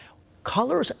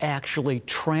colors actually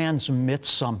transmit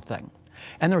something.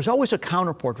 And there's always a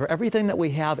counterpart. For everything that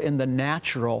we have in the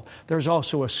natural, there's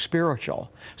also a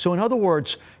spiritual. So in other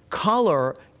words,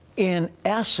 color in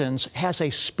essence has a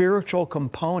spiritual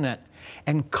component,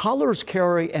 and colors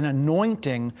carry an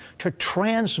anointing to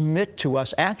transmit to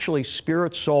us actually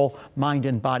spirit, soul, mind,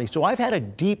 and body. So I've had a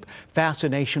deep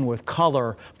fascination with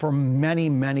color for many,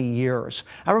 many years.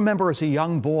 I remember as a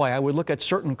young boy, I would look at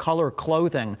certain color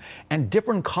clothing, and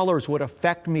different colors would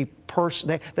affect me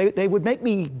personally. They would make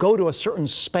me go to a certain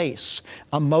space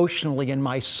emotionally in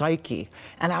my psyche.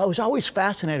 And I was always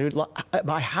fascinated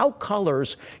by how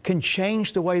colors can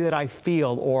change the way that I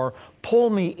feel or pull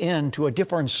me into a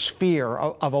different sphere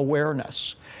of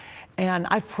awareness. And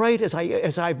I've prayed,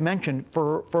 as I've mentioned,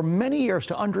 for many years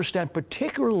to understand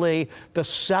particularly the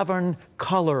 7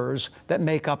 colors that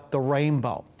make up the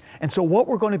rainbow. And so what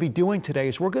we're going to be doing today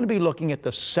is we're going to be looking at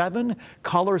the 7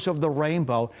 colors of the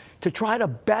rainbow to try to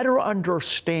better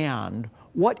understand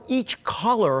what each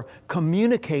color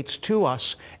communicates to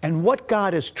us and what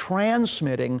God is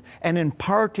transmitting and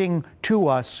imparting to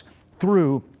us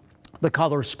through the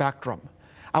color spectrum.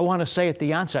 I want to say at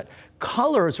the onset,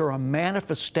 colors are a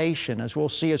manifestation, as we'll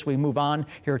see as we move on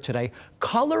here today,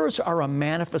 colors are a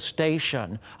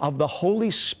manifestation of the Holy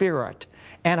Spirit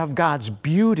and of God's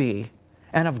beauty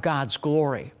and of God's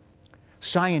glory.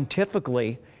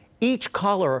 Scientifically, each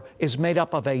color is made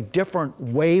up of a different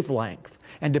wavelength.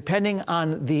 And depending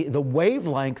on the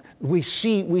wavelength, we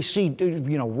see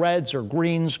reds or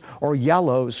greens or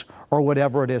yellows or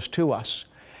whatever it is to us.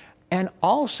 And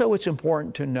also it's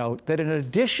important to note that in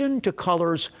addition to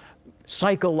colors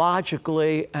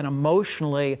psychologically and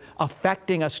emotionally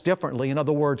affecting us differently, in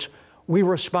other words, we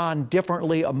respond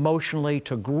differently emotionally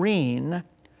to green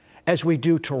as we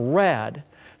do to red.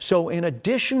 So in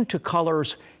addition to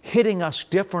colors hitting us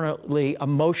differently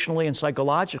emotionally and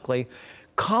psychologically,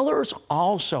 colors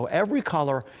also, every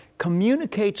color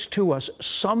communicates to us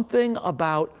something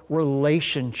about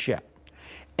relationship.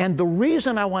 And the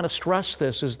reason I want to stress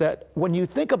this is that when you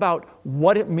think about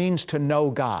what it means to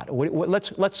know God,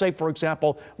 let's say, for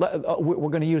example, we're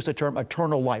going to use the term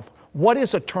eternal life. What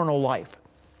is eternal life?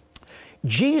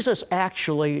 Jesus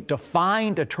actually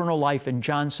defined eternal life in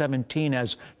John 17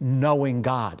 as knowing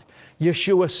God.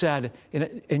 Yeshua said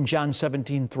in John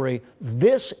 17:3,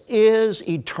 "This is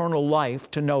eternal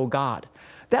life, to know God."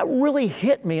 That really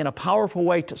hit me in a powerful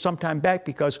way some time back,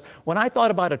 because when I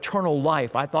thought about eternal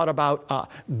life, I thought about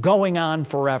going on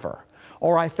forever.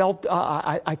 Or I felt,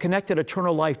 I connected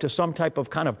eternal life to some type of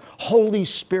kind of Holy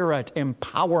Spirit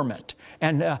empowerment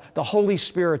and the Holy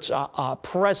Spirit's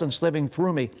presence living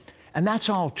through me. And that's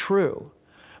all true.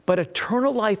 But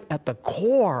eternal life at the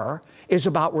core is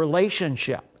about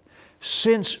relationship.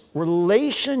 Since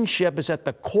relationship is at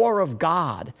the core of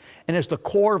God and is the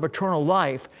core of eternal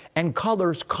life, and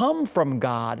colors come from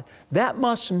God, that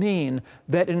must mean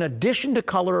that in addition to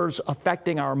colors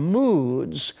affecting our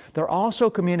moods, they're also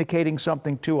communicating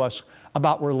something to us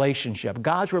about relationship.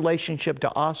 God's relationship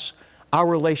to us, our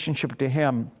relationship to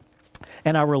Him,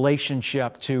 and our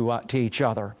relationship to each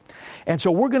other. And so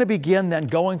we're going to begin then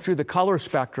going through the color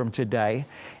spectrum today.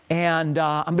 And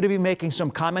I'm going to be making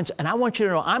some comments. And I want you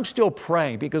to know I'm still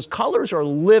praying, because colors are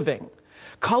living.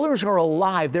 Colors are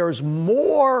alive. There's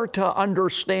more to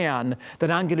understand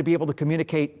that I'm going to be able to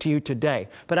communicate to you today.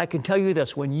 But I can tell you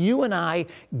this, when you and I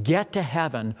get to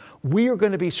heaven, we are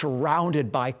going to be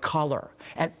surrounded by color.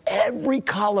 And every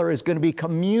color is going to be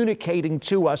communicating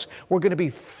to us. We're going to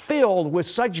be filled with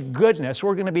such goodness.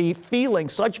 We're going to be feeling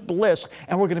such bliss.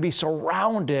 And we're going to be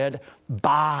surrounded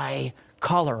by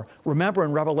color. Remember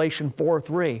in Revelation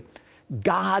 4:3,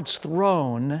 God's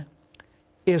throne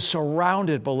is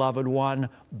surrounded, beloved one,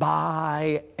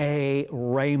 by a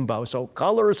rainbow. So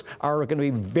colors are going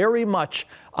to be very much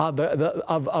of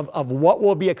what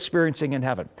we'll be experiencing in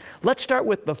heaven. Let's start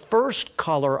with the first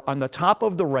color on the top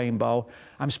of the rainbow.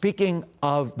 I'm speaking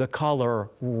of the color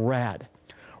red.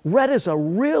 Red is a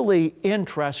really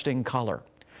interesting color.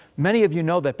 Many of you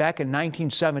know that back in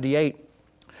 1978,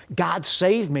 God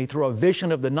saved me through a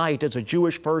vision of the night as a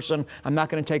Jewish person. I'm not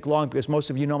going to take long because most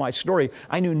of you know my story.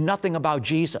 I knew nothing about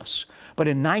Jesus. But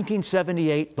in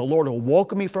 1978, the Lord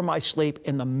awoke me from my sleep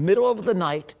in the middle of the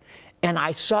night, and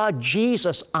I saw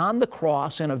Jesus on the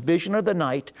cross in a vision of the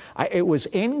night. It was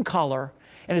in color,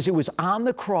 and as He was on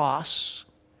the cross,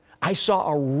 I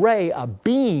saw a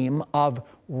beam of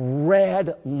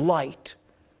red light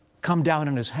come down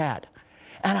on His head.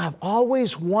 And I've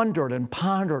always wondered and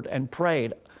pondered and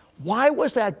prayed, why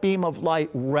was that beam of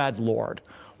light red, Lord?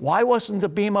 Why wasn't the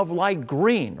beam of light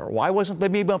green? Or why wasn't the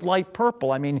beam of light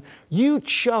purple? I mean, you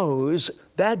chose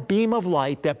that beam of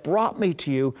light that brought me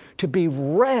to you to be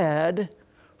red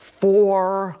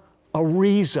for a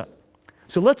reason.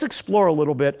 So let's explore a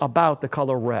little bit about the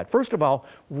color red. First of all,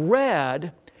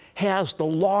 red has the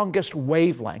longest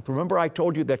wavelength. Remember I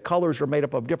told you that colors are made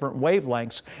up of different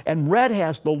wavelengths, and red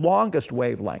has the longest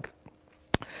wavelength.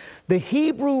 The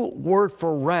Hebrew word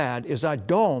for red is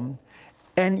Adom,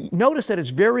 and notice that it's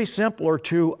very similar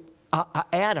to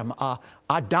Adam,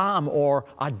 Adam or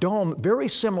Adom, very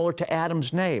similar to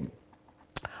Adam's name,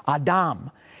 Adam.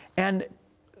 And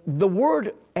the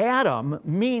word Adam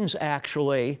means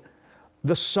actually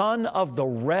the son of the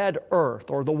red earth,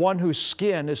 or the one whose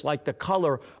skin is like the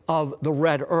color of the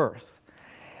red earth.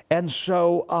 And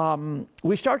so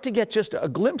we start to get just a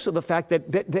glimpse of the fact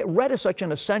that red is such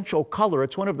an essential color.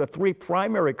 It's one of the three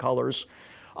primary colors,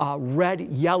 red,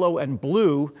 yellow, and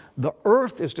blue. The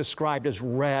earth is described as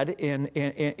red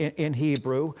in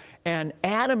Hebrew, and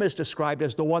Adam is described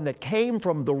as the one that came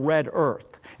from the red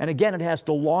earth. And again, it has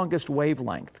the longest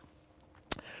wavelength.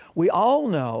 We all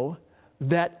know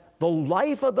that the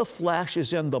life of the flesh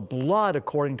is in the blood,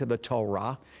 according to the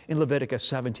Torah, in Leviticus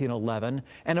 17:11.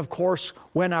 And of course,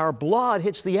 when our blood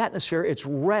hits the atmosphere, it's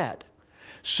red.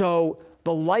 So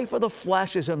the life of the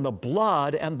flesh is in the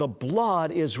blood, and the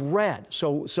blood is red.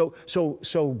 So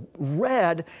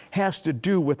red has to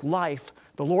do with life.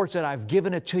 The Lord said, I've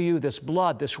given it to you, this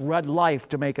blood, this red life,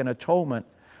 to make an atonement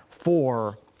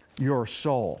for your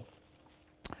soul.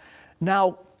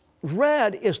 Now,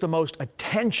 red is the most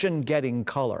attention-getting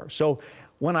color. So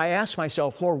when I asked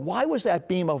myself, Lord, why was that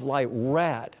beam of light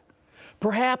red?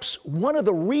 Perhaps one of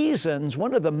the reasons,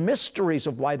 one of the mysteries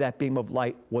of why that beam of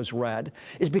light was red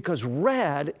is because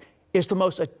red is the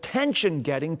most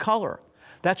attention-getting color.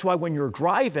 That's why when you're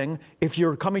driving, if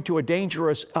you're coming to a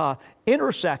dangerous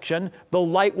intersection, the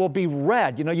light will be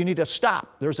red. You know, you need to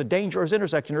stop. There's a dangerous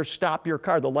intersection, or stop your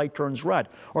car, the light turns red.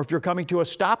 Or if you're coming to a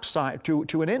stop sign,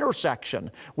 to an intersection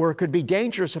where it could be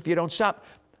dangerous if you don't stop,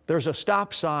 there's a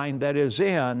stop sign that is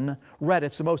in red.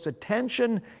 It's the most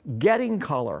attention-getting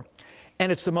color,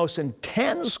 and it's the most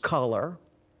intense color.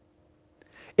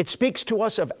 It speaks to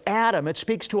us of Adam. It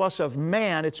speaks to us of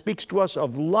man. It speaks to us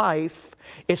of life.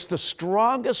 It's the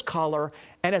strongest color.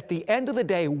 And at the end of the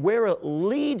day, where it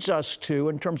leads us to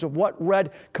in terms of what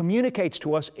red communicates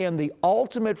to us in the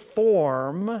ultimate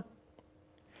form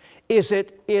is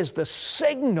it is the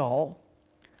signal,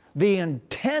 the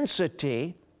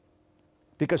intensity,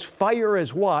 because fire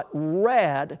is what?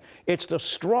 Red. It's the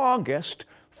strongest.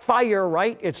 Fire,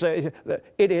 right?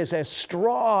 It is as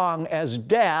strong as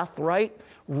death, right?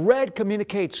 Red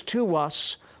communicates to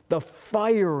us the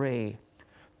fiery,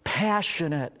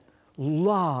 passionate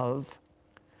love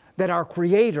that our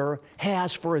Creator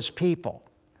has for His people.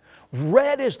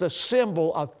 Red is the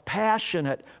symbol of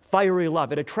passionate, fiery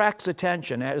love. It attracts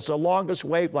attention. It's the longest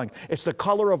wavelength. It's the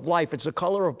color of life. It's the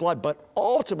color of blood. But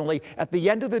ultimately, at the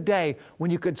end of the day,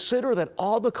 when you consider that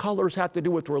all the colors have to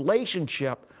do with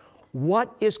relationship,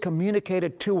 what is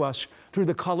communicated to us through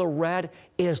the color red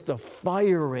is the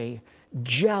fiery,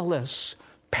 jealous,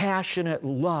 passionate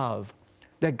love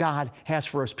that God has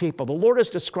for His people. The Lord is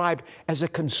described as a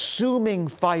consuming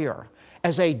fire,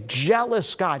 as a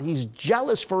jealous God. He's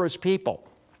jealous for His people.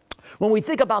 When we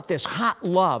think about this hot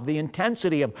love, the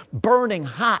intensity of burning,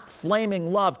 hot,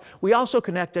 flaming love, we also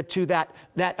connect it to that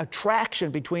attraction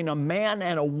between a man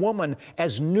and a woman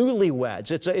as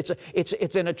newlyweds.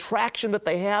 It's an attraction that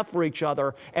they have for each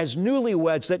other as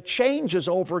newlyweds that changes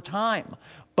over time.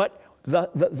 But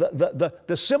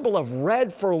the symbol of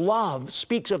red for love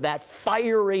speaks of that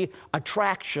fiery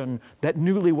attraction that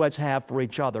newlyweds have for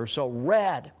each other. So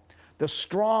red, the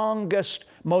strongest,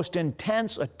 most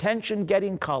intense,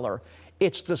 attention-getting color,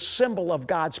 it's the symbol of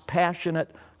God's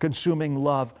passionate, consuming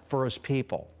love for His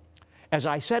people. As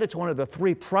I said, it's one of the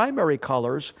three primary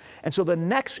colors, and so the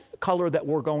next color that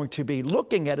we're going to be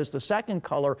looking at is the second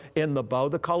color in the bow,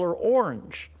 the color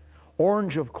orange.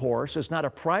 Orange, of course, is not a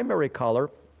primary color.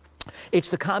 It's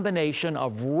the combination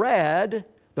of red,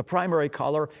 the primary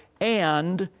color,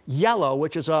 and yellow,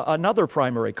 which is another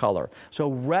primary color. So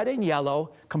red and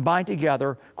yellow combined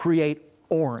together create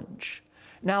orange.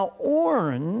 Now,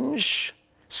 orange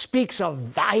speaks of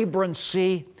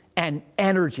vibrancy and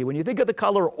energy. When you think of the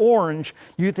color orange,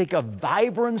 you think of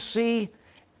vibrancy,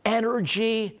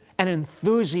 energy, and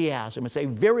enthusiasm. It's a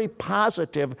very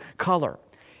positive color.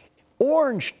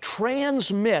 Orange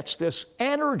transmits this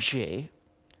energy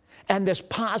and this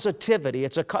positivity.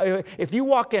 If you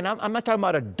walk in, I'm not talking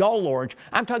about a dull orange,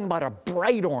 I'm talking about a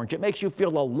bright orange. It makes you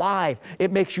feel alive.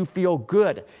 It makes you feel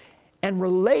good. And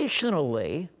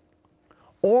relationally,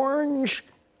 orange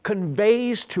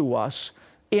conveys to us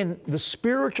in the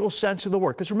spiritual sense of the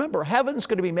word. Because remember, heaven's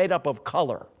going to be made up of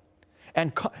color.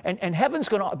 And heaven's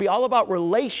going to be all about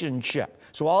relationship.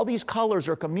 So all these colors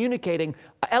are communicating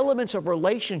elements of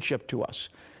relationship to us.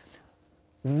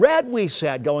 Red, we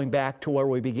said, going back to where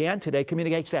we began today,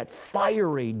 communicates that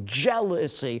fiery,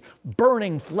 jealousy,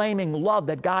 burning, flaming love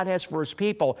that God has for His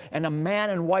people and a man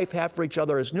and wife have for each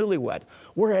other as newlywed.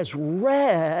 Whereas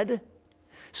red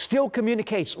still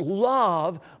communicates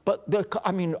love, but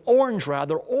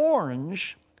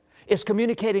orange is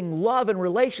communicating love and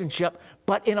relationship,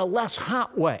 but in a less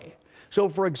hot way. So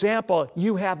for example,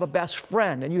 you have a best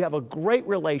friend and you have a great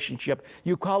relationship.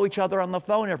 You call each other on the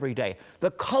phone every day.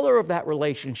 The color of that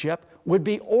relationship would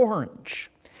be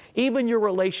orange. Even your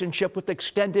relationship with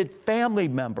extended family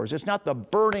members. It's not the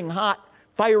burning hot,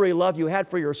 fiery love you had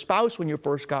for your spouse when you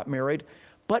first got married,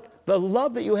 but the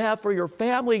love that you have for your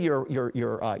family,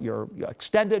 your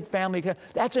extended family,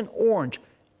 that's an orange.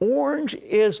 Orange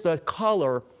is the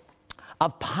color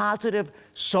of positive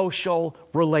social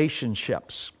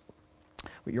relationships.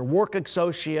 With your work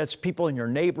associates, people in your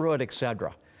neighborhood,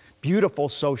 etc. Beautiful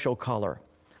social color.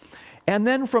 And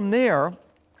then from there,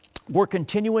 we're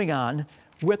continuing on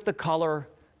with the color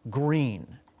green.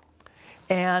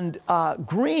 And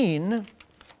green,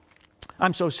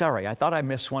 I'm so sorry, I thought I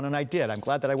missed one and I did. I'm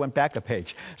glad that I went back a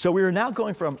page. So we are now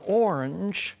going from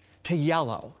orange to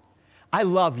yellow. I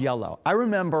love yellow. I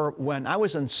remember when I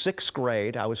was in 6th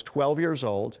grade, I was 12 years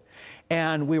old,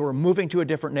 and we were moving to a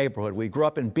different neighborhood. We grew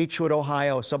up in Beechwood,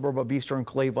 Ohio, a suburb of eastern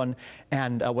Cleveland,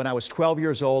 and when I was 12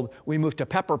 years old, we moved to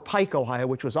Pepper Pike, Ohio,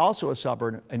 which was also a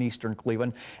suburb in eastern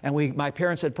Cleveland, and my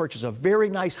parents had purchased a very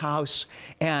nice house,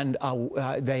 and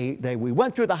we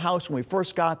went through the house when we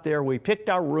first got there. We picked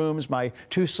our rooms, my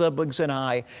 2 siblings and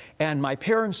I, and my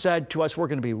parents said to us, we're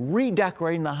going to be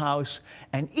redecorating the house,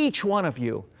 and each one of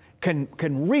you can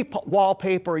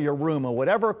re-wallpaper your room or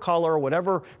whatever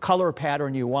color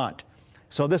pattern you want.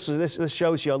 So this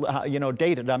shows you,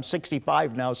 dated. I'm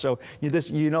 65 now, so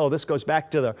this goes back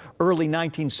to the early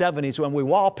 1970s when we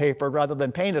wallpapered rather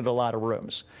than painted a lot of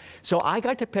rooms. So I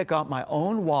got to pick out my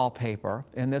own wallpaper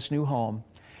in this new home,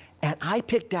 and I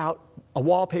picked out a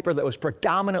wallpaper that was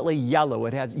predominantly yellow.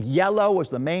 Yellow was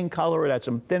the main color. It had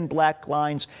some thin black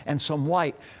lines and some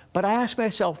white. But I asked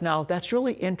myself now, that's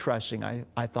really interesting.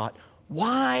 I thought,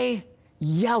 why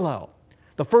yellow?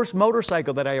 The first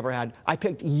motorcycle that I ever had, I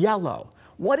picked yellow.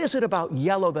 What is it about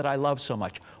yellow that I love so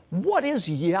much? What is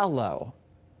yellow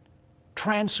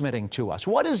transmitting to us?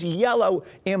 What is yellow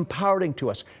imparting to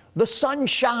us? The sun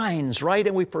shines, right?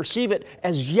 And we perceive it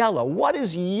as yellow. What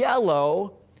is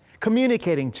yellow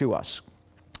communicating to us?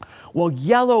 Well,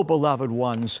 yellow, beloved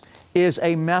ones, is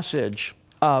a message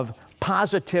of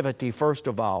positivity, first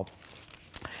of all.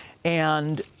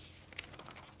 And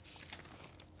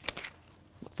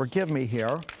forgive me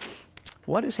here.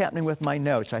 What is happening with my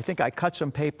notes? I think I cut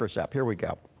some papers up. Here we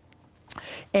go.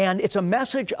 And it's a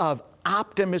message of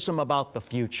optimism about the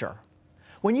future.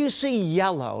 When you see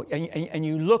yellow and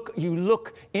you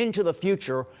look into the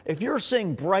future, if you're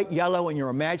seeing bright yellow and you're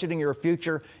imagining your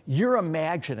future, you're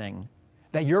imagining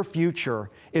that your future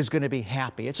is going to be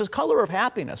happy. It's a color of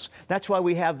happiness. That's why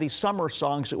we have these summer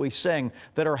songs that we sing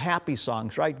that are happy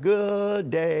songs, right? Good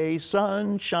day,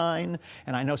 sunshine.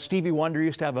 And I know Stevie Wonder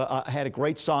used to have had a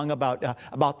great song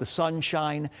about the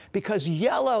sunshine, because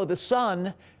yellow, the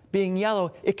sun being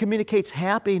yellow, it communicates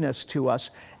happiness to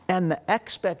us and the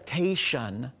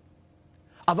expectation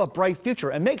of a bright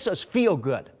future. It makes us feel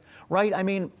good, right? I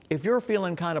mean, if you're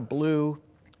feeling kind of blue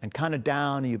and kind of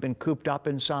down and you've been cooped up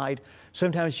inside,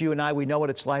 sometimes you and I, we know what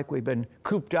it's like. We've been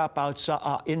cooped up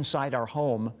outside, inside our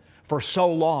home for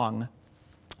so long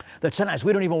that sometimes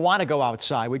we don't even want to go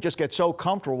outside. We just get so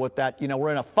comfortable with that,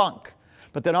 we're in a funk.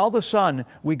 But then all of a sudden,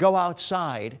 we go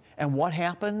outside, and what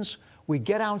happens? We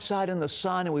get outside in the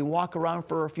sun and we walk around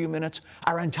for a few minutes.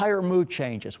 Our entire mood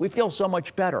changes. We feel so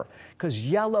much better because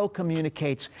yellow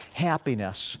communicates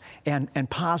happiness and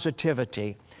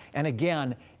positivity. And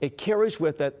again, it carries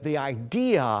with it the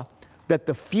idea that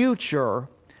the future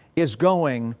is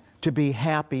going to be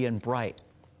happy and bright.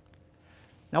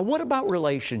 Now, what about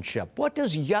relationship? What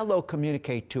does yellow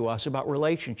communicate to us about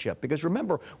relationship? Because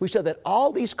remember, we said that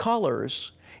all these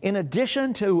colors, in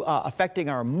addition to affecting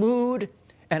our mood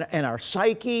and our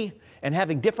psyche and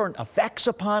having different effects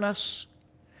upon us,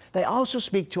 they also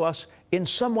speak to us in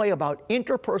some way about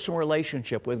interpersonal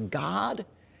relationship with God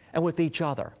and with each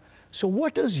other. So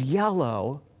what does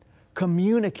yellow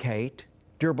communicate,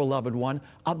 dear beloved one,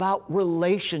 about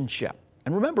relationship?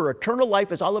 And remember, eternal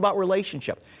life is all about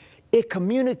relationship. It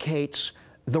communicates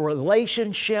the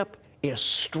relationship is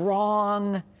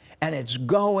strong and it's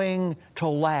going to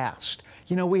last.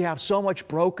 You know, we have so much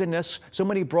brokenness, so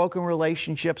many broken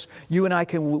relationships. You and I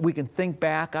we can think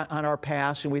back on our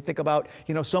past, and we think about,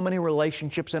 you know, so many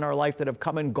relationships in our life that have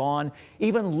come and gone.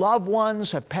 Even loved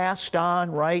ones have passed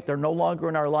on, right? They're no longer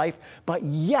in our life. But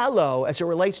yellow, as it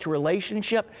relates to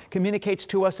relationship, communicates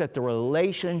to us that the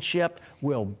relationship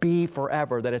will be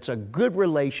forever, that it's a good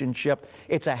relationship,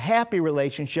 it's a happy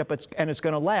relationship, and it's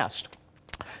going to last.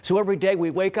 So every day we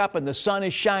wake up and the sun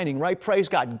is shining, right? Praise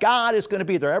God. God is going to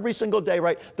be there every single day,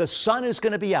 right? The sun is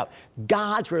going to be out.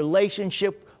 God's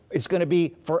relationship is going to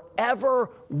be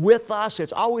forever with us.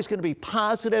 It's always going to be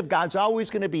positive. God's always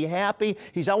going to be happy.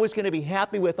 He's always going to be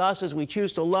happy with us as we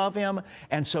choose to love Him.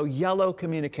 And so yellow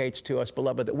communicates to us,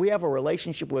 beloved, that we have a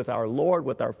relationship with our Lord,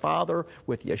 with our Father,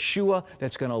 with Yeshua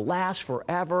that's going to last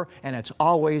forever, and it's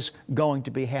always going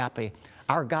to be happy.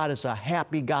 Our God is a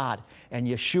happy God, and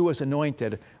Yeshua is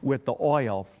anointed with the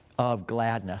oil of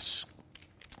gladness.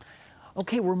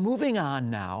 Okay, we're moving on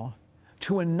now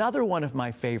to another one of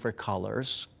my favorite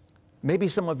colors, maybe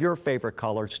some of your favorite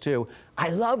colors too. I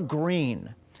love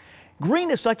green.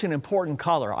 Green is such an important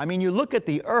color. I mean, you look at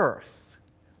the earth,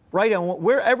 right? And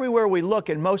everywhere we look,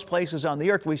 in most places on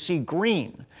the earth, we see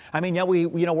green. I mean, yeah,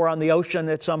 we're on the ocean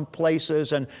at some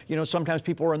places, and sometimes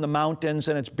people are in the mountains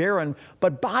and it's barren.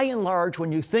 But by and large,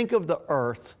 when you think of the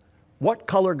earth, what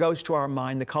color goes to our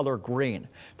mind? The color green.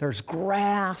 There's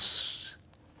grass,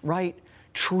 right?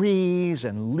 Trees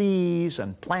and leaves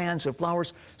and plants and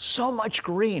flowers. So much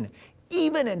green.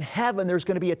 Even in heaven, there's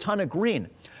going to be a ton of green.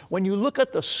 When you look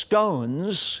at the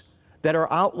stones that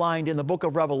are outlined in the book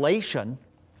of Revelation,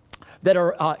 that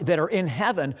are in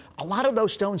heaven, a lot of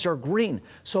those stones are green.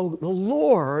 So the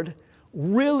Lord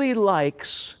really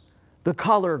likes the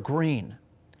color green.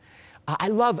 I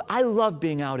love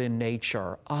being out in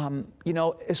nature,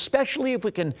 especially if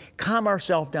we can calm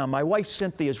ourselves down. My wife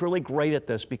Cynthia is really great at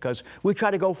this because we try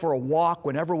to go for a walk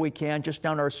whenever we can, just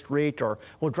down our street, or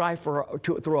we'll drive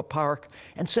through a park.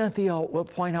 And Cynthia will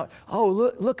point out,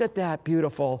 oh, look at that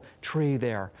beautiful tree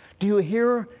there. Do you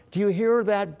hear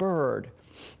that bird?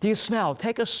 Do you smell?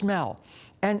 Take a smell.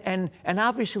 And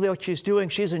obviously what she's doing,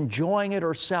 she's enjoying it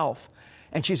herself.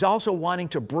 And she's also wanting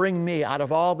to bring me out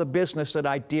of all the business that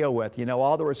I deal with,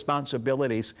 all the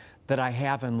responsibilities that I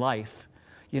have in life,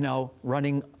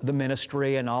 running the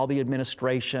ministry and all the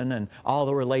administration and all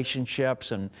the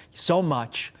relationships and so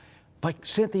much. But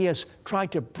Cynthia's trying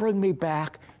to bring me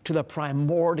back to the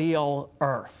primordial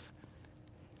earth.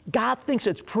 God thinks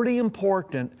it's pretty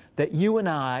important that you and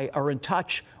I are in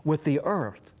touch with the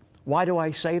earth. Why do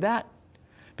I say that?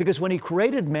 Because when He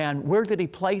created man, where did He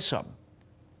place him?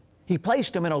 He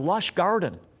placed him in a lush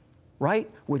garden, right?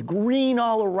 With green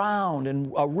all around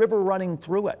and a river running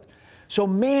through it. So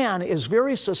man is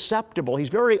very susceptible. He's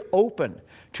very open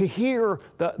to hear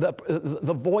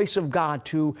the voice of God,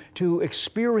 to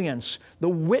experience the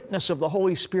witness of the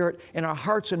Holy Spirit in our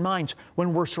hearts and minds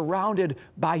when we're surrounded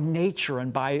by nature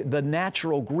and by the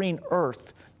natural green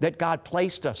earth that God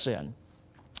placed us in.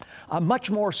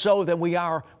 Much more so than we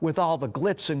are with all the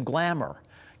glitz and glamour.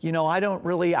 I don't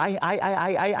really,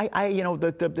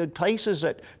 the places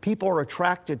that people are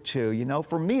attracted to,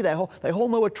 for me, they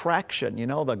hold no attraction,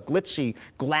 the glitzy,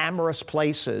 glamorous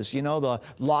places, the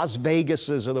Las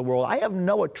Vegases of the world. I have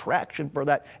no attraction for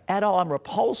that at all. I'm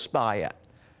repulsed by it.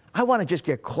 I want to just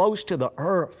get close to the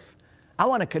earth. I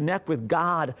want to connect with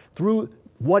God through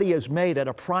what He has made at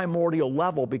a primordial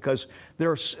level, because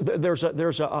there's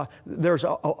a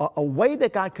way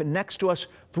that God connects to us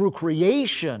through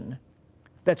creation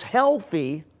that's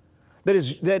healthy,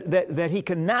 that He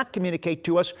cannot communicate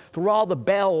to us through all the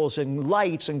bells and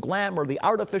lights and glamour, the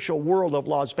artificial world of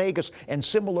Las Vegas and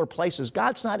similar places.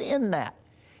 God's not in that.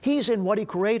 He's in what He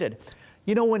created.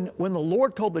 When the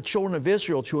Lord told the children of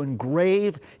Israel to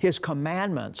engrave His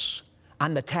commandments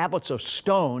on the tablets of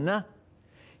stone,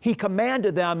 He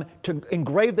commanded them to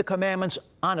engrave the commandments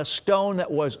on a stone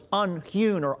that was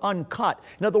unhewn or uncut.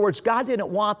 In other words, God didn't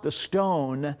want the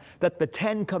stone that the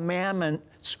Ten Commandments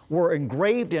were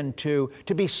engraved into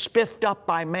to be spiffed up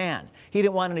by man. He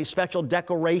didn't want any special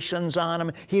decorations on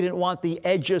them. He didn't want the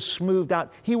edges smoothed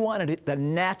out. He wanted the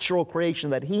natural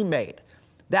creation that He made.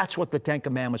 That's what the Ten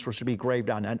Commandments were to be engraved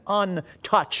on, an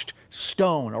untouched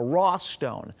stone, a raw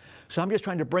stone. So I'm just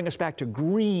trying to bring us back to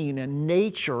green and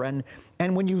nature. And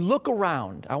when you look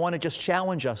around, I want to just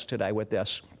challenge us today with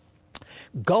this.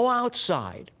 Go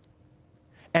outside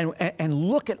and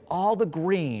look at all the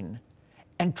green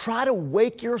and try to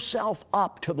wake yourself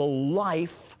up to the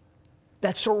life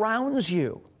that surrounds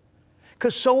you.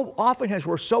 Because so often as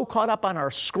we're so caught up on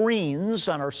our screens,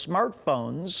 on our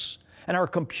smartphones, and our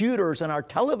computers and our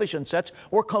television sets,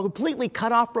 we're completely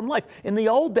cut off from life. In the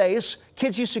old days,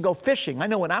 kids used to go fishing. I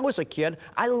know when I was a kid,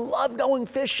 I loved going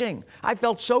fishing. I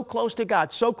felt so close to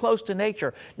God, so close to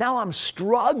nature. Now I'm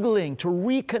struggling to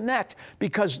reconnect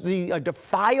because the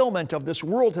defilement of this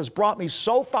world has brought me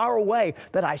so far away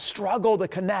that I struggle to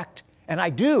connect. And I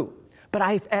do. But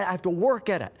I have to work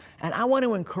at it. And I want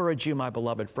to encourage you, my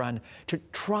beloved friend, to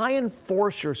try and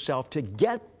force yourself to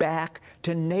get back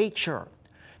to nature.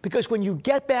 Because when you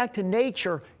get back to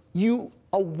nature, you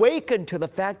awaken to the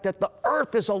fact that the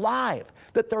earth is alive,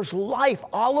 that there's life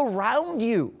all around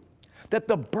you, that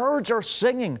the birds are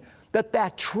singing,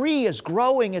 that tree is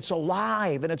growing, it's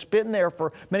alive, and it's been there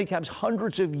for many times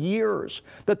hundreds of years,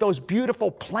 that those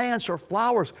beautiful plants or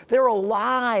flowers, they're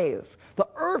alive. The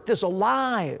earth is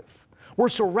alive. We're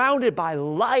surrounded by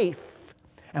life.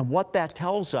 And what that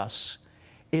tells us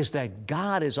is that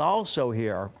God is also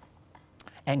here,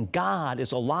 and God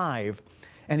is alive,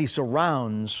 and He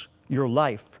surrounds your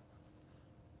life.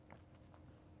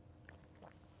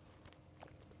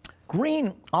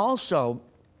 Green also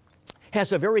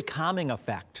has a very calming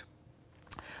effect.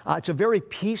 It's a very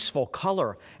peaceful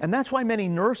color, and that's why many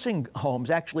nursing homes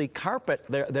actually carpet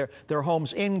their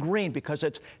homes in green, because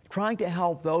it's trying to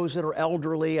help those that are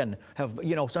elderly and have,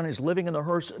 sometimes living in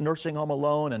the nursing home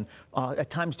alone and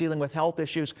at times dealing with health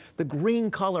issues. The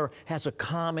green color has a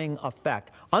calming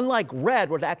effect. Unlike red,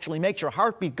 which actually makes your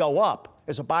heartbeat go up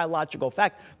as a biological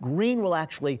fact, green will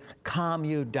actually calm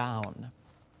you down.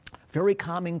 Very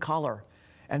calming color.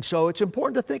 And so it's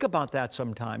important to think about that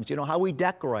sometimes, how we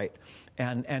decorate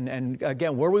and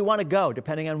again, where we want to go,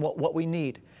 depending on what we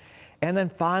need. And then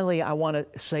finally, I want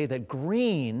to say that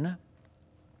green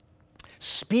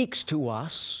speaks to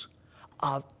us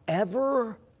of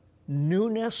ever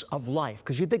newness of life.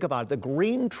 Because you think about it, the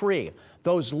green tree,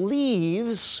 those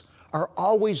leaves are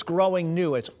always growing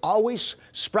new. It's always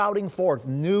sprouting forth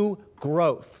new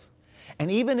growth. And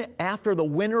even after the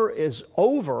winter is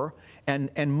over,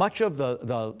 and much of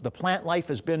the plant life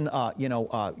has been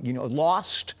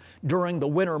lost during the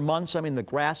winter months. I mean, the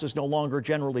grass is no longer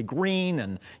generally green,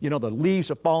 and the leaves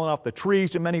have fallen off the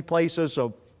trees in many places.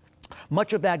 So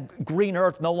much of that green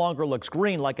earth no longer looks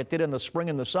green like it did in the spring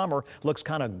and the summer. It looks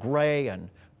kind of gray and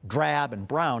drab and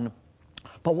brown.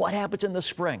 But what happens in the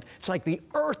spring? It's like the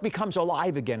earth becomes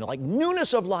alive again, like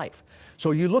newness of life.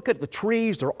 So you look at the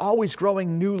trees, they're always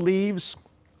growing new leaves,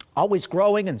 always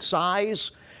growing in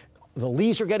size. The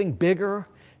leaves are getting bigger.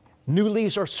 New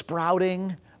leaves are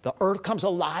sprouting. The earth comes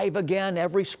alive again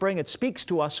every spring. It speaks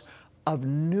to us of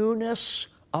newness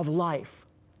of life.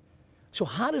 So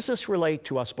how does this relate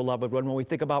to us, beloved, when we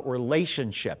think about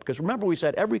relationship? Because remember, we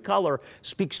said every color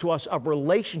speaks to us of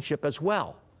relationship as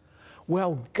well.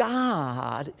 Well,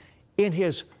 God, in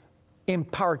His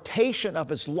impartation of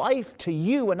His life to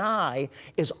you and I,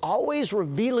 is always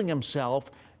revealing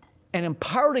Himself and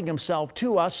imparting Himself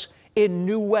to us in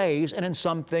new ways and in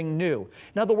something new.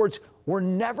 In other words, we're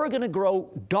never going to grow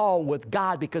dull with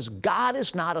God, because God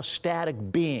is not a static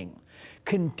being.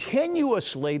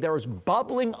 Continuously, there is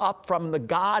bubbling up from the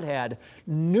Godhead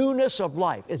newness of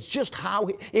life. It's just how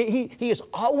He is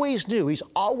always new. He's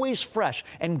always fresh.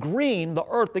 And green, the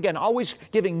earth, again, always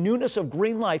giving newness of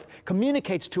green life,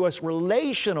 communicates to us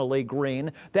relationally,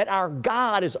 green, that our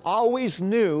God is always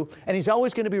new, and He's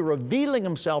always going to be revealing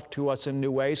Himself to us in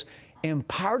new ways,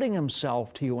 imparting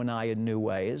Himself to you and I in new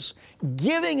ways,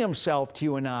 giving Himself to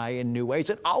you and I in new ways,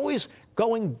 and always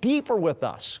going deeper with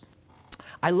us.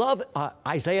 I love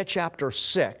Isaiah chapter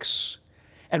 6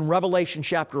 and Revelation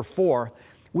chapter 4.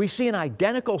 We see an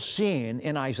identical scene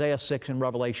in Isaiah 6 and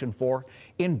Revelation 4.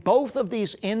 In both of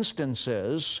these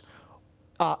instances,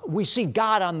 we see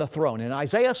God on the throne. In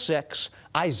Isaiah 6,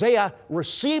 Isaiah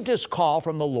received his call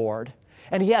from the Lord,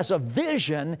 and he has a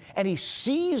vision, and he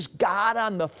sees God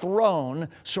on the throne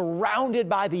surrounded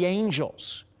by the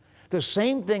angels. The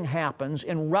same thing happens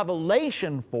in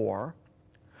Revelation 4,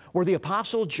 where the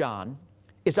Apostle John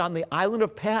is on the island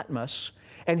of Patmos,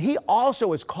 and he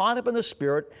also is caught up in the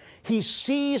Spirit. He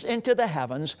sees into the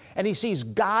heavens, and he sees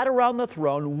God around the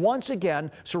throne, once again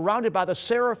surrounded by the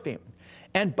seraphim.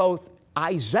 And both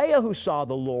Isaiah, who saw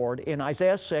the Lord in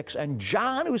Isaiah 6, and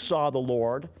John, who saw the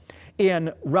Lord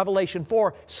in Revelation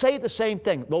 4, say the same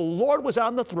thing. The Lord was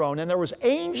on the throne, and there was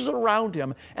angels around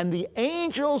Him, and the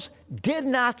angels did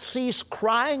not cease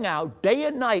crying out day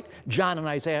and night, John and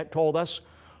Isaiah told us,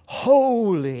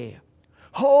 "Holy,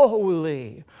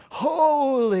 holy,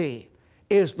 holy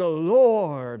is the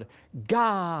Lord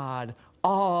God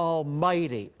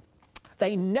Almighty."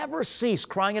 They never cease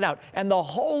crying it out, and the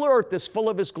whole earth is full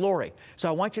of His glory. So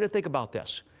I want you to think about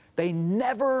this. They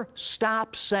never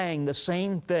stop saying the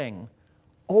same thing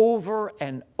over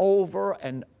and over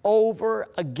and over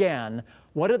again.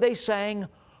 What are they saying?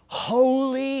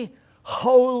 Holy,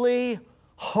 holy,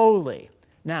 holy.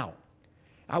 Now,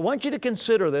 I want you to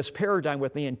consider this paradigm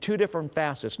with me in two different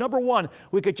facets. Number one,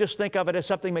 we could just think of it as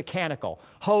something mechanical.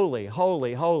 Holy,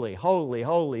 holy, holy, holy,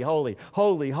 holy, holy,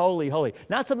 holy, holy, holy.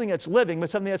 Not something that's living, but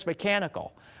something that's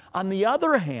mechanical. On the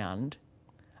other hand,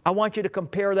 I want you to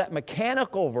compare that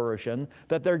mechanical version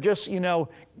that they're just,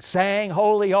 saying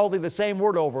holy, holy, the same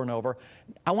word over and over.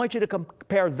 I want you to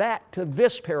compare that to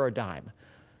this paradigm.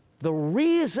 The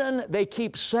reason they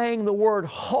keep saying the word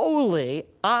holy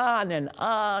on and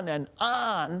on and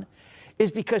on is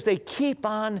because they keep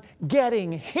on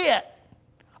getting hit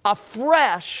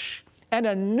afresh and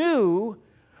anew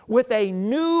with a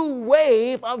new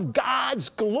wave of God's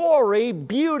glory,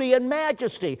 beauty, and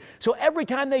majesty. So every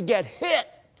time they get hit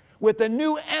with the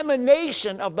new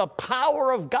emanation of the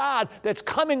power of God that's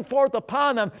coming forth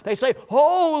upon them, they say,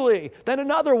 holy. Then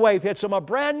another wave hits them, a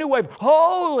brand new wave,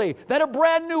 holy. Then a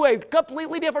brand new wave,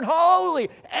 completely different,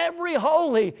 holy. Every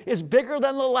holy is bigger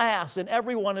than the last, and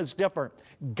everyone is different.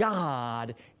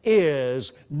 God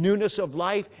is newness of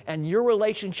life, and your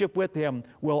relationship with Him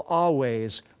will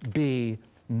always be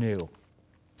new.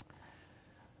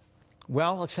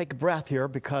 Well, let's take a breath here,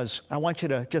 because I want you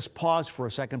to just pause for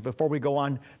a second before we go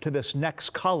on to this next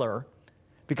color,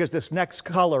 because this next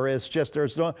color is just,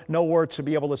 there's no words to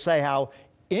be able to say how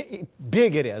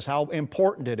big it is, how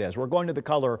important it is. We're going to the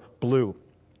color blue.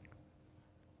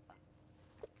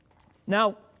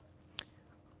 Now,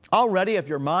 already if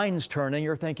your mind's turning,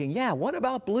 you're thinking, yeah, what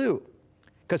about blue?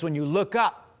 Because when you look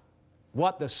up,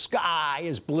 the sky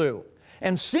is blue.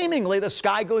 And seemingly the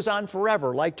sky goes on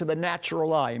forever, like to the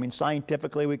natural eye. I mean,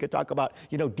 scientifically we could talk about,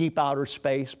 deep outer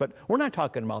space, but we're not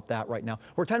talking about that right now.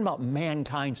 We're talking about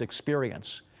mankind's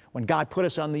experience. When God put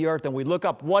us on the earth and we look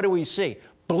up, what do we see?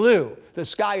 Blue. The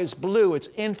sky is blue. It's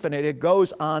infinite. It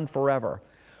goes on forever.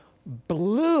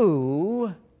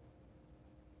 Blue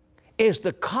is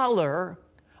the color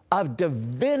of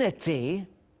divinity.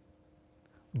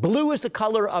 Blue is the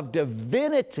color of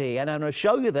divinity, and I'm going to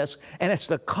show you this, and it's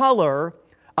the color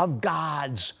of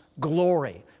God's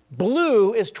glory.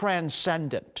 Blue is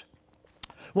transcendent.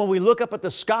 When we look up at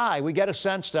the sky, we get a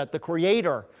sense that the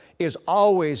Creator is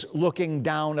always looking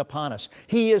down upon us.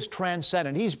 He is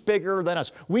transcendent. He's bigger than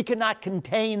us. We cannot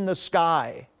contain the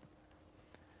sky.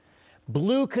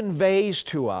 Blue conveys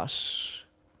to us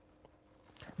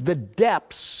the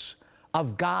depths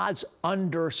of God's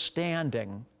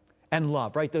understanding and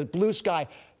love, right? The blue sky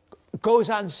goes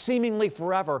on seemingly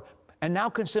forever. And now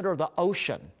consider the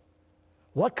ocean.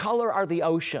 What color are the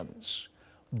oceans?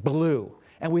 Blue.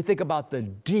 And we think about the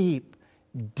deep,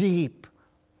 deep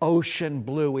ocean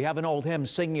blue. We have an old hymn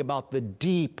singing about the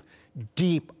deep,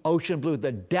 deep ocean blue,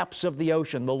 the depths of the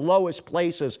ocean, the lowest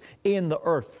places in the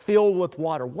earth, filled with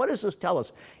water. What does this tell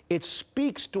us? It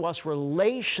speaks to us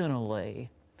relationally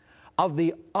of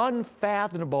the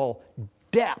unfathomable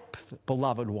depth,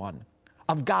 beloved one,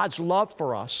 of God's love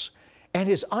for us and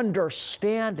His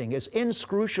understanding, His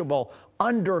inscrutable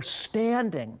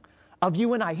understanding of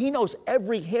you and I. He knows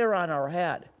every hair on our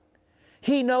head.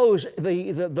 He knows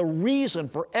the reason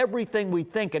for everything we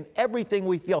think and everything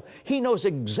we feel. He knows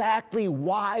exactly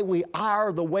why we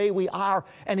are the way we are,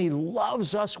 and He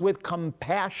loves us with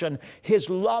compassion. His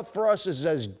love for us is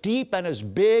as deep and as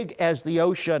big as the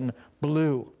ocean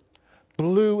blue.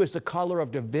 Blue is the color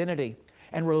of divinity.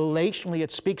 And relationally,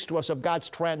 it speaks to us of God's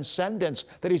transcendence,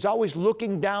 that He's always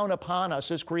looking down upon us,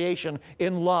 His creation,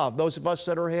 in love, those of us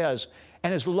that are His.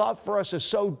 And His love for us is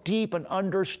so deep and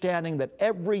understanding that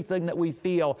everything that we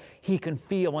feel, He can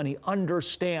feel, and He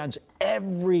understands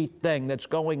everything that's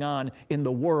going on in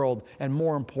the world, and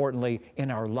more importantly,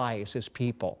 in our lives as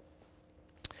people.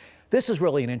 This is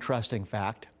really an interesting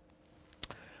fact.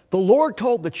 The Lord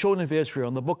told the children of Israel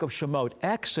in the book of Shemot,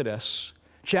 Exodus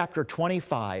chapter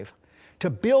 25, to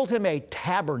build Him a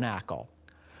tabernacle.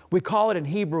 We call it in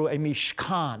Hebrew a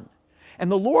mishkan.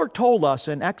 And the Lord told us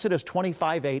in Exodus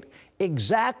 25:8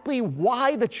 exactly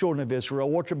why the children of Israel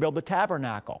were to build the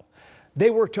tabernacle. They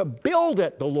were to build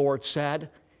it, the Lord said,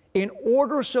 in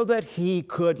order so that He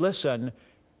could, listen,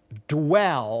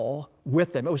 dwell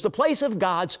with them. It was the place of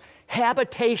God's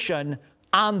habitation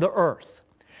on the earth.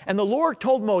 And the Lord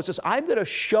told Moses, I'm going to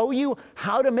show you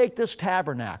how to make this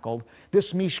tabernacle,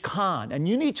 this mishkan, and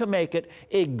you need to make it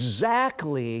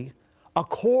exactly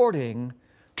according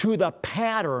to the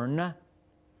pattern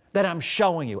that I'm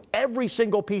showing you. Every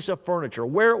single piece of furniture,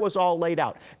 where it was all laid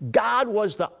out. God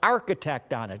was the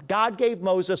architect on it. God gave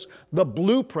Moses the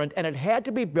blueprint, and it had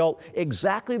to be built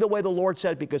exactly the way the Lord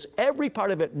said, because every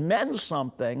part of it meant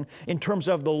something in terms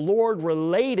of the Lord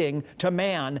relating to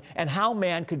man and how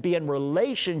man could be in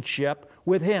relationship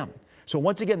with Him. So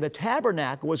once again, the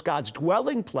tabernacle was God's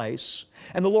dwelling place,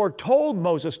 and the Lord told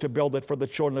Moses to build it for the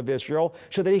children of Israel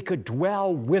so that He could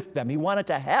dwell with them. He wanted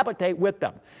to habitate with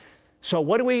them. So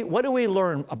what do we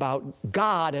learn about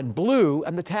God and blue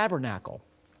and the tabernacle?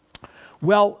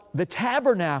 Well, the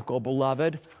tabernacle,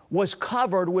 beloved, was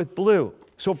covered with blue.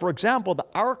 So for example, the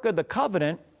Ark of the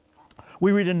Covenant,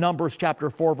 we read in Numbers chapter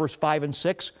 4, verse 5 and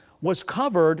 6, was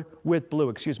covered with blue.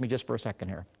 Excuse me just for a second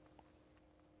here.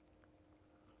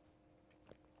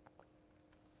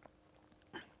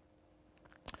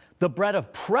 The bread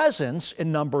of presence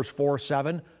in Numbers 4,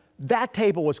 7, that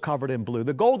table was covered in blue.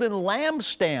 The golden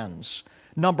lampstands,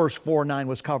 Numbers 4:9,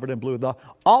 was covered in blue. The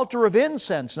altar of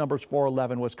incense, Numbers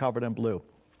 4:11, was covered in blue.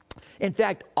 In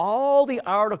fact, all the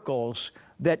articles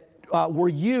that were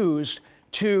used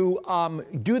to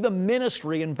do the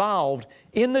ministry involved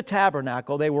in the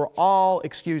tabernacle, they were all,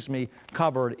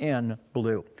 covered in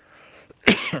blue.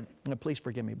 Please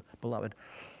forgive me, beloved.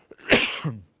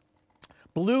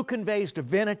 Blue conveys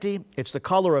divinity. It's the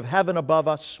color of heaven above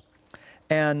us.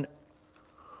 And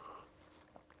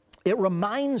it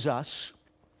reminds us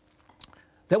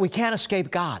that we can't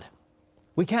escape God.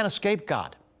 We can't escape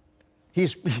God.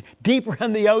 He's deeper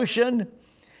in the ocean.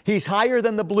 He's higher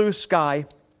than the blue sky.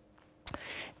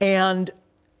 And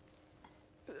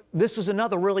this is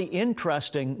another really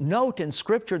interesting note in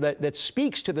Scripture that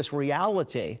speaks to this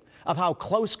reality of how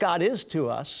close God is to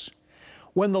us.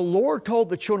 When the Lord told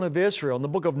the children of Israel in the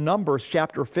book of Numbers,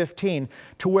 chapter 15,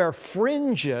 to wear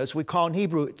fringes, we call in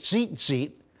Hebrew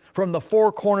tzitzit, from the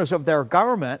four corners of their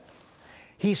garment,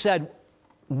 He said,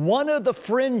 one of the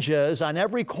fringes on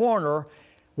every corner,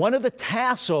 one of the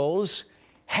tassels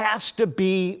has to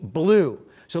be blue.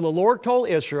 So the Lord told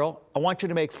Israel, I want you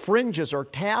to make fringes or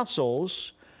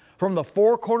tassels from the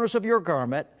four corners of your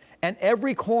garment, and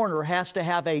every corner has to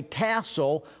have a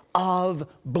tassel of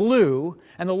blue.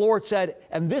 And the Lord said,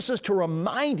 and this is to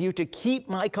remind you to keep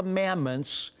my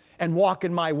commandments and walk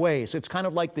in my ways. It's kind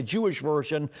of like the Jewish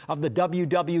version of the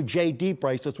WWJD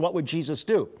bracelets. What would Jesus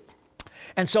do?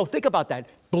 And so think about that.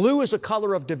 Blue is a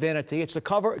color of divinity. It's the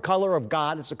color of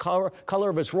God. It's the color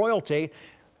of His royalty.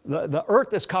 The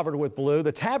earth is covered with blue.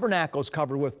 The tabernacle is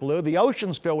covered with blue. The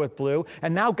ocean's filled with blue.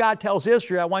 And now God tells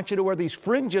Israel, I want you to wear these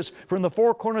fringes from the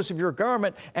four corners of your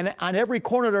garment. And on every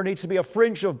corner there needs to be a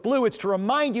fringe of blue. It's to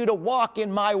remind you to walk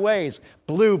in my ways.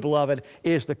 Blue, beloved,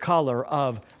 is the color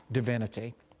of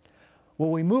divinity. Well,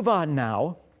 we move on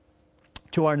now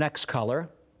to our next color.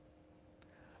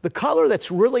 The color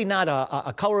that's really not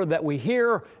a color that we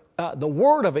hear the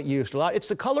word of it used a lot. It's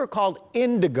the color called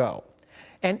indigo.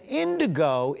 And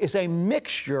indigo is a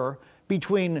mixture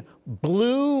between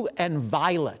blue and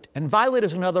violet. And violet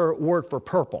is another word for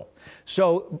purple.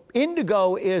 So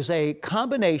indigo is a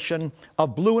combination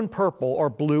of blue and purple,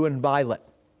 or blue and violet.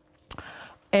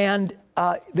 And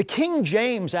the King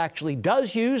James actually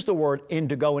does use the word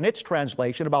indigo in its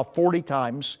translation about 40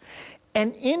 times.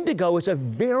 And indigo is a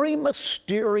very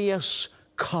mysterious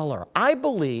color. I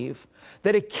believe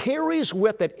that it carries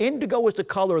with it, indigo is a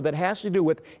color that has to do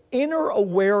with inner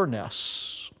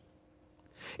awareness.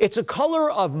 It's a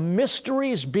color of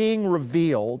mysteries being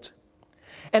revealed,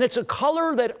 and it's a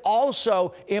color that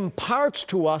also imparts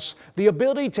to us the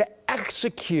ability to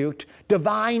execute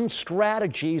divine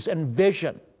strategies and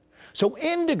vision. So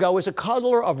indigo is a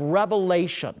color of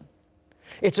revelation.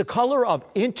 It's a color of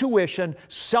intuition,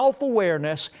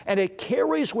 self-awareness, and it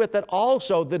carries with it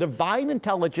also the divine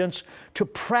intelligence to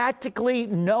practically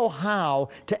know how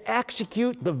to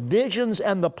execute the visions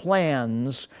and the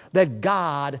plans that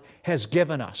God has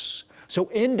given us. So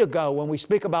indigo, when we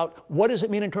speak about what does it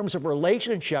mean in terms of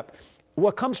relationship,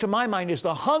 what comes to my mind is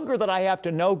the hunger that I have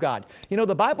to know God. You know,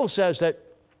 the Bible says that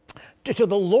to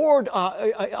the Lord,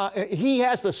 He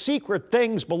has the secret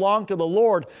things belong to the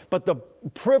Lord, but the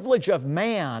privilege of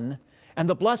man and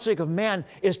the blessing of man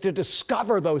is to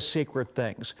discover those secret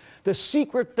things. The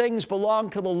secret things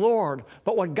belong to the Lord,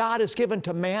 but what God has given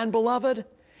to man, beloved,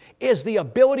 is the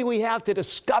ability we have to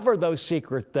discover those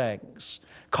secret things.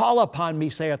 Call upon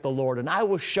me, saith the Lord, and I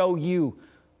will show you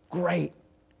great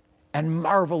and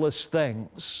marvelous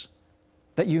things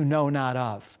that you know not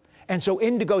of. And so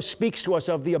indigo speaks to us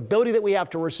of the ability that we have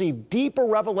to receive deeper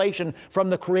revelation from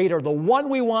the Creator, the one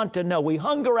we want to know. We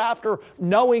hunger after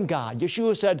knowing God.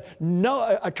 Yeshua said,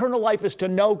 no, eternal life is to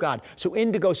know God. So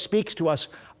indigo speaks to us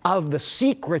of the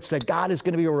secrets that God is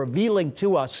going to be revealing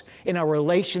to us in our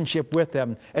relationship with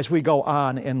Him as we go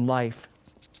on in life.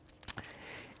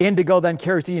 Indigo then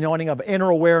carries the anointing of inner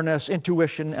awareness,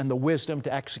 intuition, and the wisdom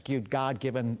to execute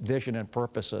God-given vision and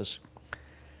purposes.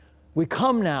 We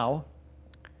come now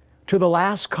to the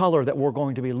last color that we're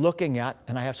going to be looking at,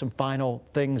 and I have some final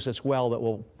things as well that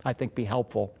will, I think, be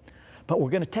helpful. But we're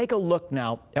going to take a look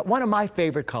now at one of my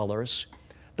favorite colors,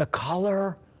 the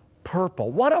color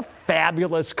purple. What a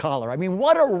fabulous color. I mean,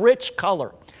 what a rich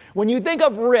color. When you think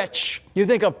of rich, you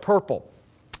think of purple.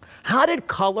 How did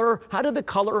the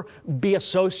color be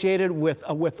associated with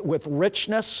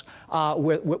richness,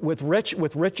 with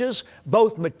riches,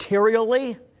 both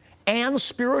materially and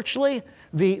spiritually?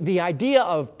 The idea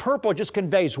of purple just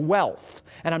conveys wealth.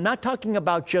 And I'm not talking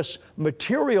about just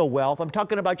material wealth. I'm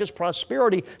talking about just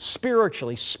prosperity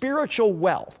spiritually, spiritual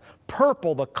wealth.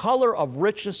 Purple, the color of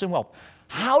richness and wealth.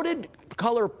 How did the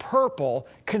color purple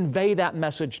convey that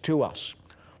message to us?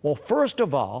 Well, first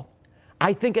of all,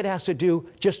 I think it has to do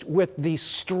just with the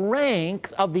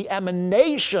strength of the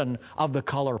emanation of the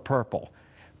color purple.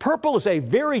 Purple is a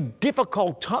very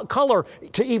difficult color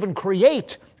to even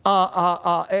create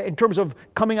in terms of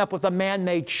coming up with a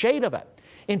man-made shade of it.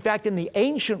 In fact, in the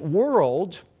ancient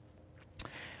world,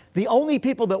 the only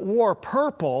people that wore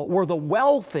purple were the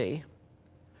wealthy,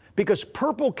 because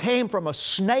purple came from a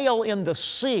snail in the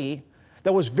sea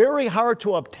that was very hard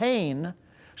to obtain.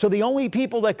 So the only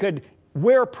people that could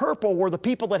wear purple were the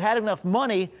people that had enough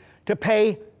money to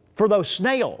pay for those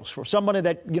snails, for somebody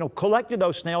that collected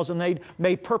those snails, and they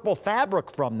made purple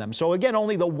fabric from them. So again,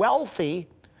 only the wealthy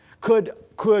could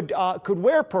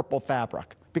wear purple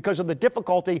fabric because of the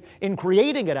difficulty in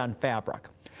creating it on fabric.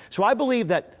 So I believe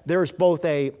that there's both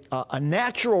a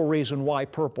natural reason why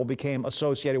purple became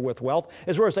associated with wealth,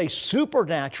 as well as a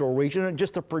supernatural reason, and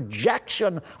just the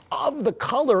projection of the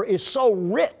color is so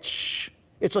rich.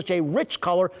 It's such a rich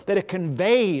color that it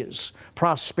conveys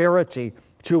prosperity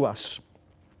to us.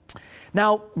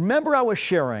 Now, remember I was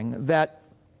sharing that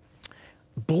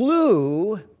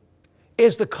blue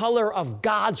is the color of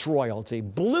God's royalty.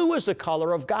 Blue is the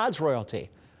color of God's royalty.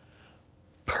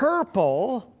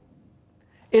 Purple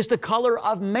is the color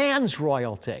of man's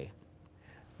royalty.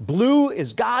 Blue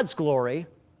is God's glory.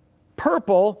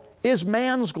 Purple is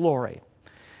man's glory.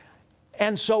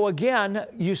 And so again,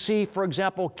 you see, for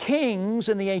example, kings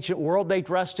in the ancient world, they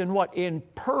dressed in what? In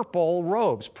purple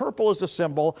robes. Purple is a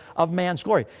symbol of man's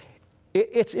glory.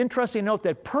 It's interesting to note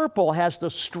that purple has the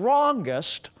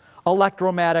strongest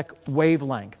electromagnetic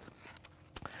wavelength.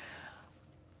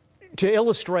 To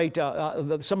illustrate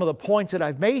some of the points that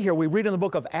I've made here, we read in the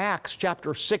book of Acts,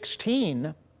 chapter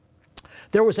 16,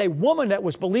 there was a woman that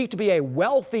was believed to be a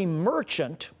wealthy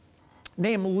merchant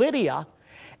named Lydia,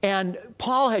 and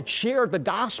Paul had shared the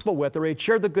gospel with her, he had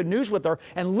shared the good news with her,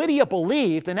 and Lydia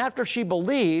believed, and after she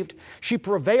believed, she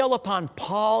prevailed upon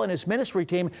Paul and his ministry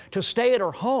team to stay at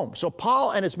her home. So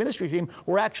Paul and his ministry team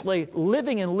were actually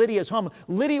living in Lydia's home.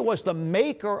 Lydia was the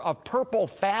maker of purple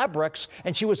fabrics,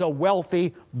 and she was a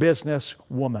wealthy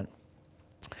businesswoman.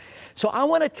 So I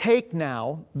want to take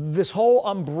now this whole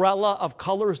umbrella of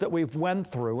colors that we've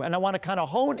went through, and I want to kind of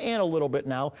hone in a little bit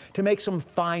now to make some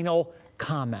final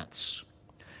comments.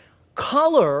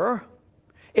 Color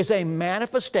is a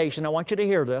manifestation, I want you to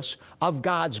hear this, of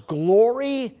God's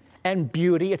glory and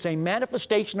beauty. It's a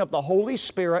manifestation of the Holy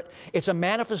Spirit. It's a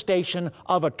manifestation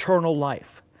of eternal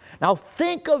life. Now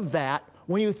think of that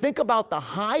when you think about the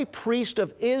high priest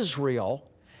of Israel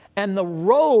and the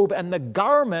robe and the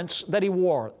garments that he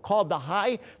wore, called the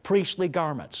high priestly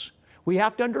garments. We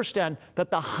have to understand that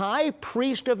the high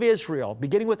priest of Israel,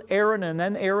 beginning with Aaron and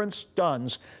then Aaron's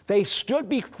sons, they stood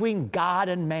between God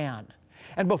and man.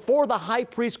 And before the high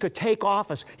priest could take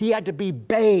office, he had to be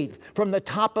bathed from the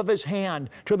top of his hand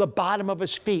to the bottom of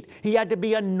his feet. He had to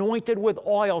be anointed with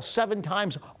oil 7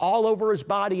 times all over his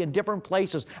body in different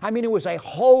places. I mean, it was a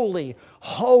holy,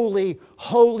 holy,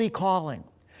 holy calling.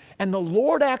 And the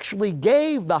Lord actually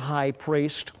gave the high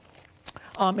priest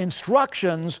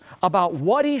instructions about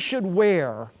what he should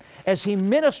wear as he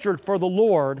ministered for the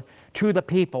Lord to the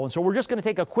people. And so we're just going to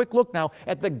take a quick look now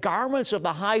at the garments of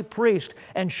the high priest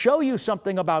and show you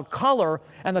something about color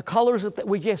and the colors that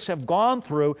we just have gone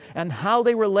through and how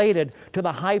they related to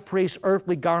the high priest's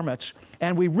earthly garments.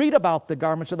 And we read about the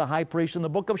garments of the high priest in the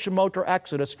book of Shemot or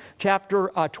Exodus, chapter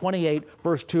 28,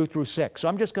 verse 2 through 6. So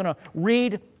I'm just going to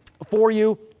read for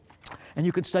you, and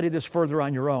you can study this further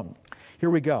on your own. Here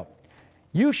we go.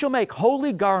 You shall make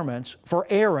holy garments for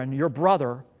Aaron, your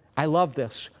brother. I love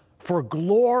this. For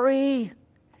glory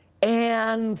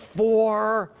and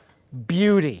for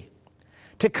beauty,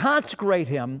 to consecrate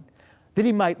him that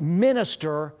he might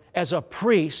minister as a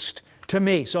priest to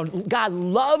me. So God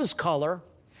loves color.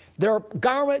 They're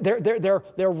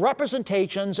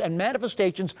representations and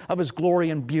manifestations of His glory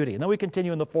and beauty. And then we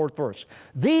continue in the 4th verse.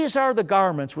 These are the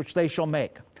garments which they shall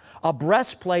make: a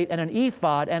breastplate and an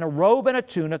ephod and a robe and a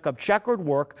tunic of checkered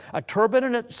work, a turban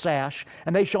and a sash,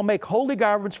 and they shall make holy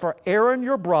garments for Aaron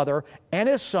your brother and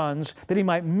his sons, that they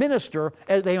might minister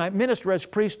as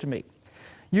priests to me.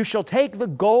 You shall take the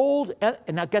gold, and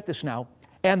now get this now,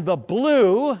 and the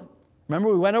blue. Remember,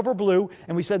 we went over blue,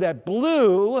 and we said that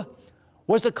blue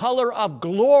was the color of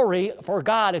glory for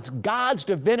God. It's God's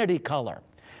divinity color.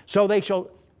 So they shall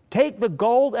take the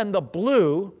gold and the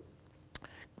blue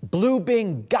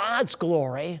being God's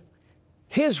glory,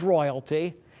 His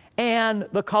royalty, and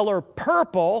the color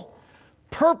purple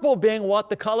being what?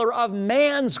 The color of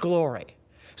man's glory.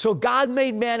 So God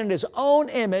made man in His own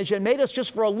image and made us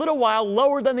just for a little while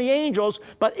lower than the angels,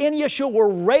 but in Yeshua we're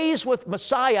raised with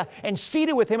Messiah and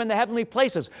seated with Him in the heavenly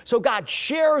places. So God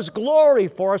shares glory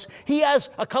for us. He has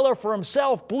a color for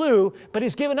Himself, blue, but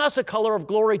He's given us a color of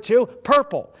glory too,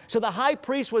 purple. So the high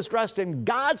priest was dressed in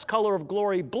God's color of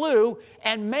glory, blue,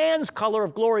 and man's color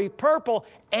of glory, purple,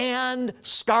 and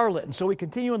scarlet. And so we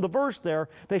continue in the verse there.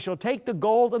 They shall take the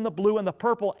gold and the blue and the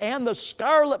purple and the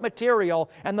scarlet material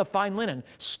and the fine linen.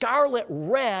 Scarlet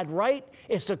red, right?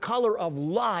 It's the color of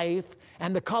life,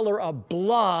 and the color of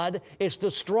blood. It's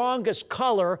the strongest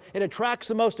color. It attracts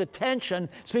the most attention.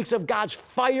 Speaks of God's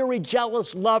fiery,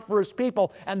 jealous love for His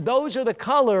people. And those are the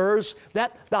colors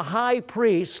that the high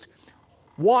priest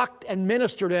walked and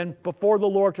ministered in before the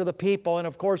Lord to the people. And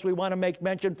of course, we want to make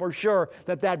mention for sure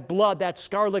that that blood, that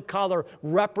scarlet color,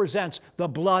 represents the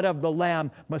blood of the Lamb,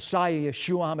 Messiah,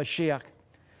 Yeshua HaMashiach.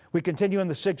 We continue in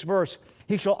the 6th verse.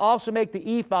 He shall also make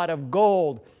the ephod of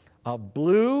gold, of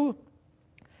blue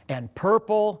and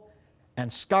purple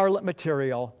and scarlet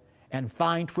material and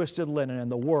fine twisted linen,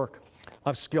 and the work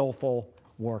of skillful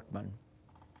workmen.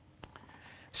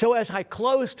 So as I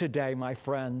close today, my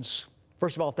friends,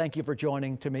 first of all, thank you for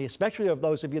joining to me, especially of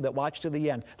those of you that watch to the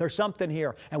end. There's something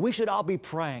here, and we should all be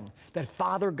praying that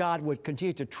Father God would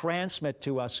continue to transmit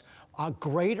to us a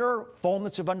greater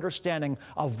fullness of understanding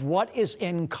of what is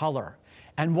in color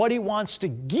and what He wants to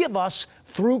give us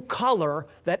through color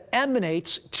that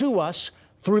emanates to us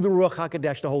through the Ruach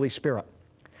HaKodesh, the Holy Spirit.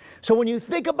 So when you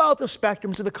think about the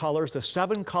spectrums of the colors, the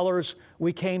 7 colors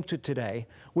we came to today,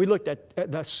 we looked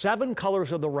at the 7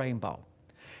 colors of the rainbow.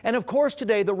 And of course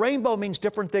today, the rainbow means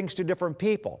different things to different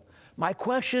people. My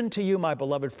question to you, my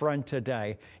beloved friend,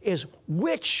 today is,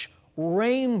 which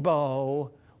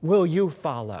rainbow will you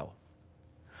follow?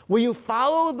 Will you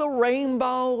follow the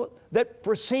rainbow that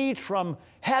proceeds from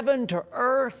heaven to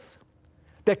earth,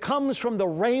 that comes from the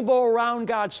rainbow around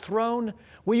God's throne?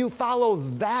 Will you follow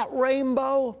that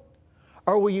rainbow?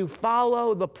 Or will you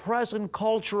follow the present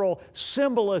cultural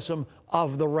symbolism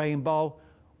of the rainbow,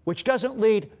 which doesn't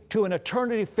lead to an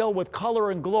eternity filled with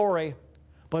color and glory,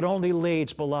 but only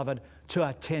leads, beloved, to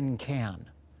a tin can?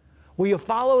 Will you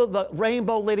follow the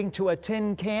rainbow leading to a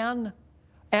tin can,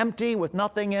 empty with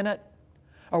nothing in it?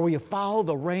 Or will you follow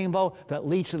the rainbow that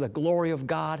leads to the glory of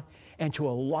God and to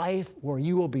a life where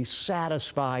you will be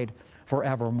satisfied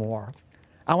forevermore?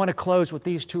 I want to close with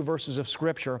these 2 verses of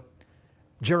Scripture.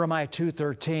 Jeremiah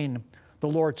 2:13, the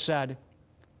Lord said,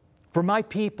 "For my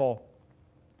people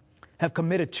have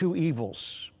committed 2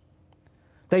 evils.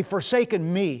 They've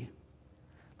forsaken me,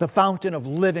 the fountain of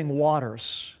living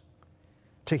waters,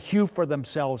 to hew for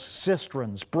themselves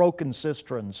cisterns, broken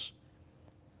cisterns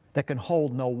that can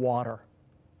hold no water."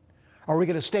 Are we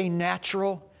going to stay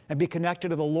natural and be connected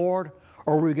to the Lord?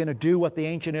 Or are we going to do what the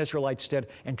ancient Israelites did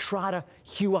and try to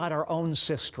hew out our own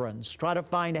cisterns, try to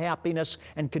find happiness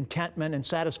and contentment and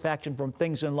satisfaction from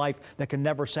things in life that can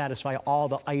never satisfy all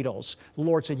the idols? The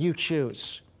Lord said, you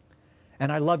choose.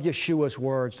 And I love Yeshua's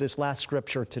words, this last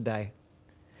scripture today.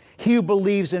 He who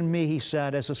believes in me, He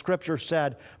said, as the scripture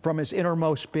said, from his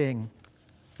innermost being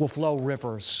will flow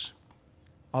rivers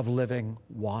of living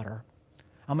water.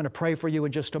 I'm going to pray for you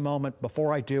in just a moment.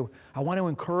 Before I do, I want to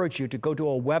encourage you to go to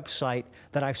a website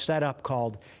that I've set up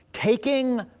called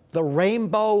Taking the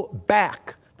Rainbow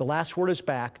Back. The last word is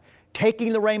back.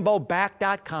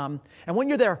 TakingTheRainbowBack.com. And when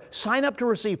you're there, sign up to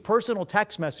receive personal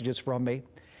text messages from me.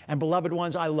 And beloved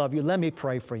ones, I love you. Let me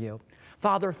pray for you.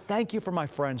 Father, thank you for my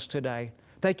friends today.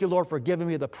 Thank you, Lord, for giving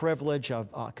me the privilege of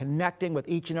connecting with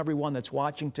each and every one that's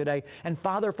watching today. And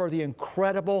Father, for the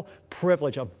incredible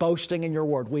privilege of boasting in your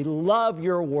word. We love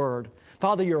your word.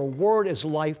 Father, your word is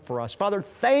life for us. Father,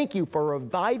 thank you for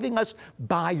reviving us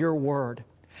by your word.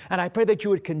 And I pray that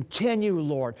you would continue,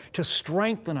 Lord, to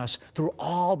strengthen us through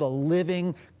all the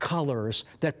living colors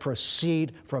that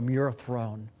proceed from your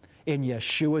throne. in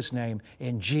Yeshua's name,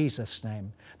 in Jesus'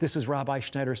 name. This is Rabbi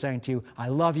Schneider saying to you, I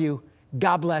love you.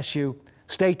 God bless you.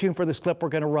 Stay tuned for this clip we're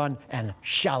going to run, and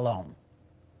shalom.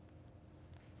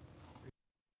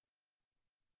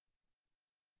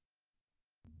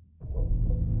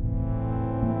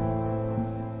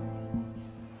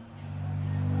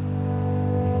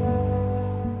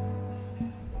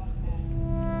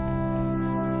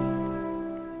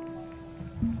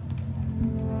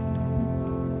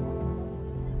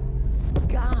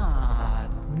 God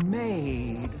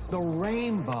made the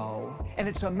rainbow, and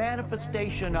it's a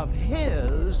manifestation of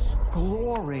His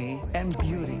glory and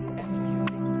beauty.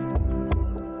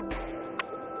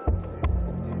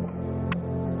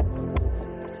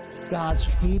 God's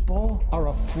people are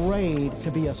afraid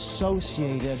to be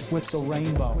associated with the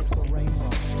rainbow.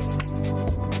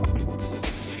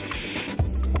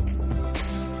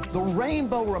 The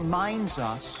rainbow reminds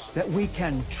us that we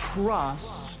can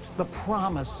trust the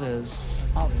promises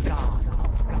of God.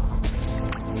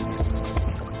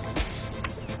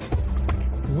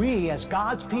 We, as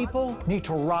God's people, need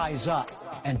to rise up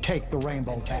and take the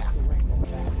rainbow tack.